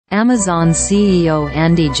Amazon CEO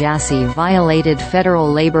Andy Jassy violated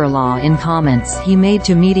federal labor law in comments he made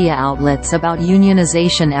to media outlets about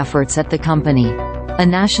unionization efforts at the company. A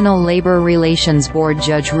National Labor Relations Board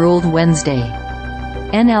judge ruled Wednesday.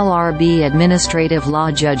 NLRB Administrative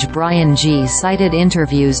Law Judge Brian G. cited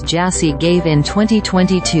interviews Jassy gave in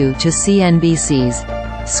 2022 to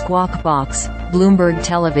CNBC's Squawk Box, Bloomberg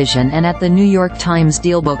Television and at the New York Times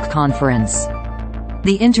Dealbook Conference.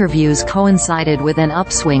 The interviews coincided with an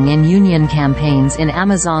upswing in union campaigns in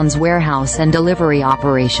Amazon's warehouse and delivery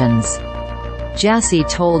operations. Jassy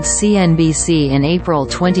told CNBC in April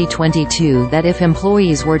 2022 that if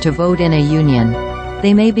employees were to vote in a union,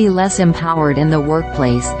 they may be less empowered in the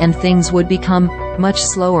workplace and things would become much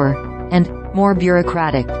slower and more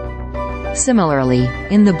bureaucratic. Similarly,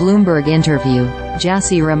 in the Bloomberg interview,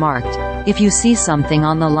 Jassy remarked, "If you see something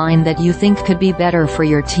on the line that you think could be better for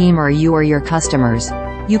your team or your customers,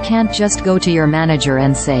 you can't just go to your manager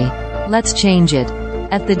and say, 'Let's change it.'"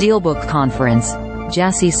 At the Dealbook conference,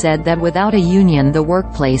 Jassy said that without a union the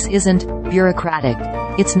workplace isn't bureaucratic,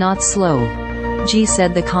 it's not slow. G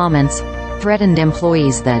said the comments threatened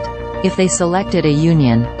employees that, if they selected a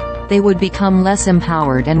union, they would become less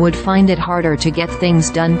empowered and would find it harder to get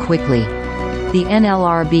things done quickly. The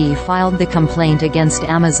NLRB filed the complaint against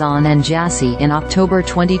Amazon and Jassy in October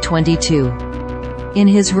 2022. In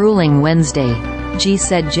his ruling Wednesday, G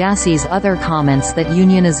said Jassy's other comments that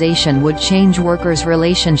unionization would change workers'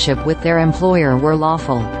 relationship with their employer were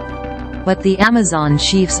lawful. But the Amazon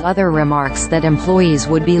chief's other remarks that employees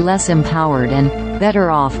would be less empowered and better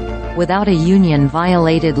off without a union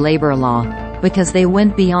violated labor law, because they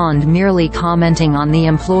went beyond merely commenting on the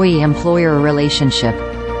employee-employer relationship.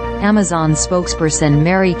 Amazon spokesperson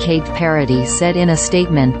Mary Kate Parody said in a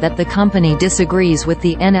statement that the company disagrees with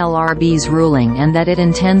the NLRB's ruling and that it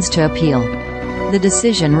intends to appeal. The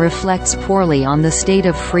decision reflects poorly on the state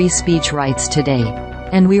of free speech rights today,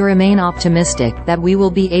 and we remain optimistic that we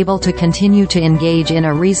will be able to continue to engage in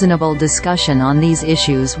a reasonable discussion on these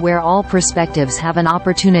issues where all perspectives have an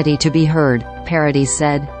opportunity to be heard, Parody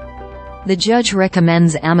said. The judge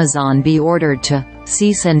recommends Amazon be ordered to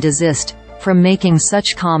cease and desist from making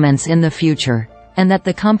such comments in the future, and that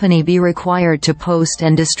the company be required to post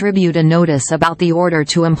and distribute a notice about the order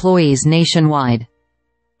to employees nationwide.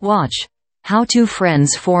 Watch how two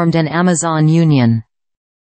friends formed an Amazon union.